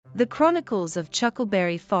The Chronicles of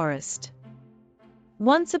Chuckleberry Forest.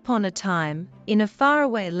 Once upon a time, in a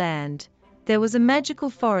faraway land, there was a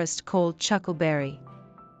magical forest called Chuckleberry.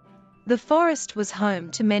 The forest was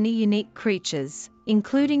home to many unique creatures,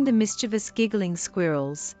 including the mischievous giggling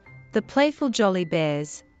squirrels, the playful jolly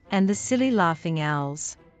bears, and the silly laughing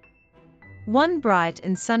owls. One bright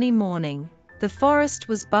and sunny morning, the forest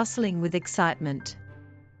was bustling with excitement.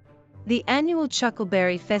 The annual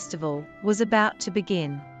Chuckleberry Festival was about to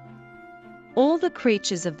begin. All the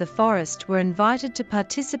creatures of the forest were invited to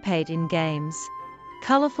participate in games,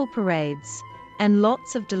 colorful parades, and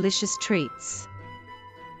lots of delicious treats.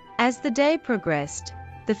 As the day progressed,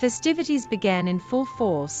 the festivities began in full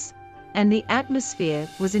force, and the atmosphere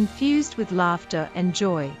was infused with laughter and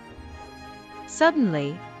joy.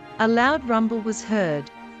 Suddenly, a loud rumble was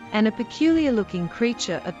heard, and a peculiar-looking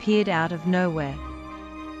creature appeared out of nowhere.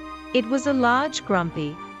 It was a large,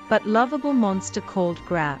 grumpy, but lovable monster called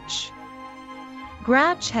Grouch.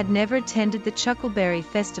 Grouch had never attended the Chuckleberry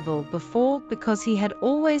Festival before because he had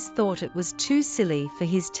always thought it was too silly for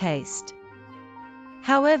his taste.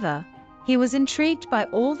 However, he was intrigued by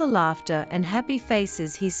all the laughter and happy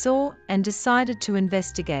faces he saw and decided to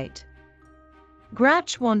investigate.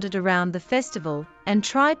 Grouch wandered around the festival and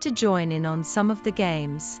tried to join in on some of the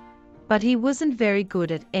games, but he wasn't very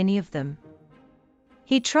good at any of them.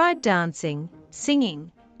 He tried dancing,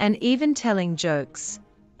 singing, and even telling jokes,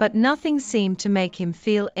 but nothing seemed to make him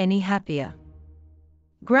feel any happier.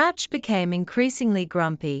 Grouch became increasingly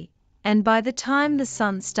grumpy, and by the time the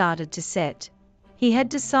sun started to set, he had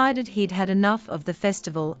decided he'd had enough of the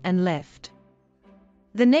festival and left.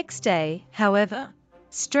 The next day, however,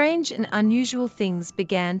 strange and unusual things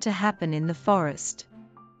began to happen in the forest.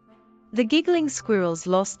 The giggling squirrels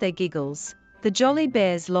lost their giggles, the jolly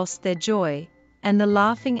bears lost their joy, and the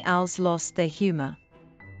laughing owls lost their humor.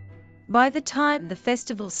 By the time the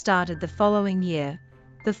festival started the following year,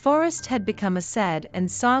 the forest had become a sad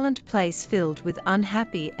and silent place filled with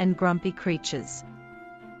unhappy and grumpy creatures.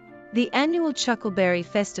 The annual Chuckleberry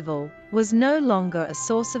Festival was no longer a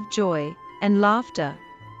source of joy and laughter,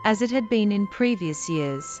 as it had been in previous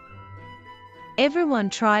years. Everyone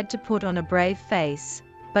tried to put on a brave face,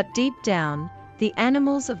 but deep down, the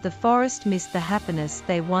animals of the forest missed the happiness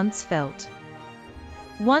they once felt.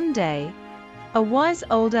 One day, a wise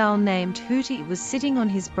old owl named Hooty was sitting on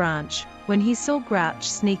his branch when he saw Grouch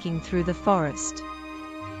sneaking through the forest.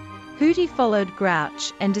 Hooty followed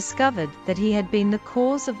Grouch and discovered that he had been the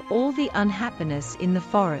cause of all the unhappiness in the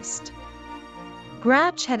forest.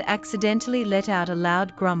 Grouch had accidentally let out a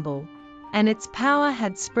loud grumble, and its power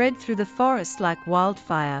had spread through the forest like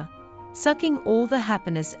wildfire, sucking all the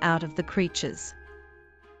happiness out of the creatures.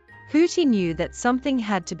 Hooty knew that something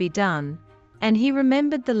had to be done, and he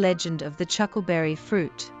remembered the legend of the chuckleberry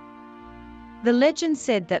fruit. The legend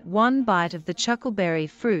said that one bite of the chuckleberry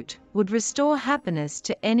fruit would restore happiness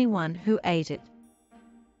to anyone who ate it.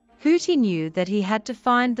 Hooty knew that he had to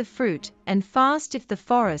find the fruit and fast if the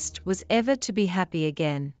forest was ever to be happy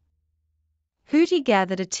again. Hooty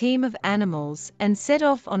gathered a team of animals and set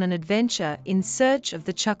off on an adventure in search of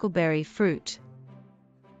the chuckleberry fruit.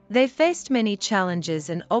 They faced many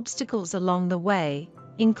challenges and obstacles along the way,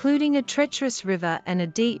 including a treacherous river and a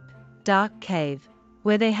deep, dark cave,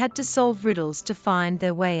 where they had to solve riddles to find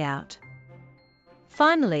their way out.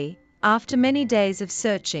 Finally, after many days of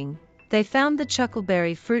searching, they found the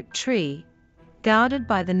chuckleberry fruit tree, guarded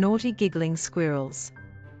by the naughty giggling squirrels.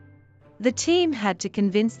 The team had to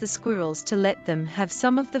convince the squirrels to let them have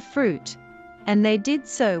some of the fruit, and they did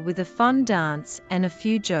so with a fun dance and a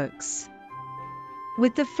few jokes.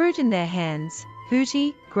 With the fruit in their hands,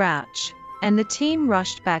 Hooty, Grouch, and the team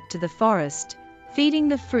rushed back to the forest, feeding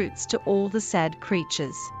the fruits to all the sad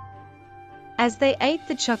creatures. As they ate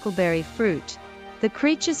the chuckleberry fruit, the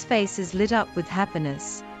creatures' faces lit up with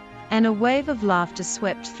happiness, and a wave of laughter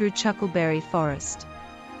swept through Chuckleberry Forest.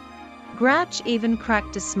 Grouch even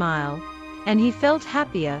cracked a smile, and he felt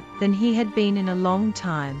happier than he had been in a long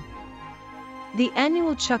time. The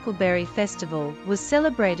annual Chuckleberry Festival was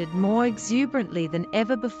celebrated more exuberantly than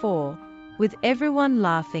ever before, with everyone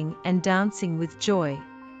laughing and dancing with joy.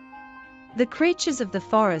 The creatures of the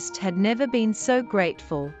forest had never been so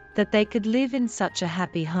grateful that they could live in such a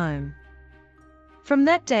happy home. From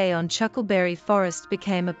that day on, Chuckleberry Forest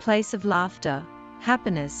became a place of laughter,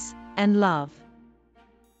 happiness, and love.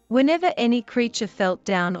 Whenever any creature felt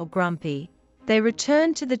down or grumpy, they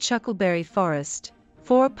returned to the Chuckleberry Forest.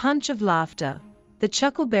 For a punch of laughter, the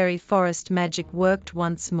Chuckleberry Forest magic worked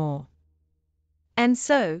once more. And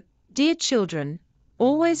so, dear children,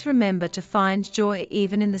 always remember to find joy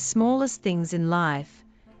even in the smallest things in life,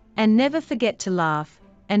 and never forget to laugh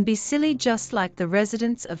and be silly just like the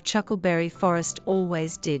residents of Chuckleberry Forest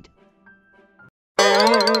always did.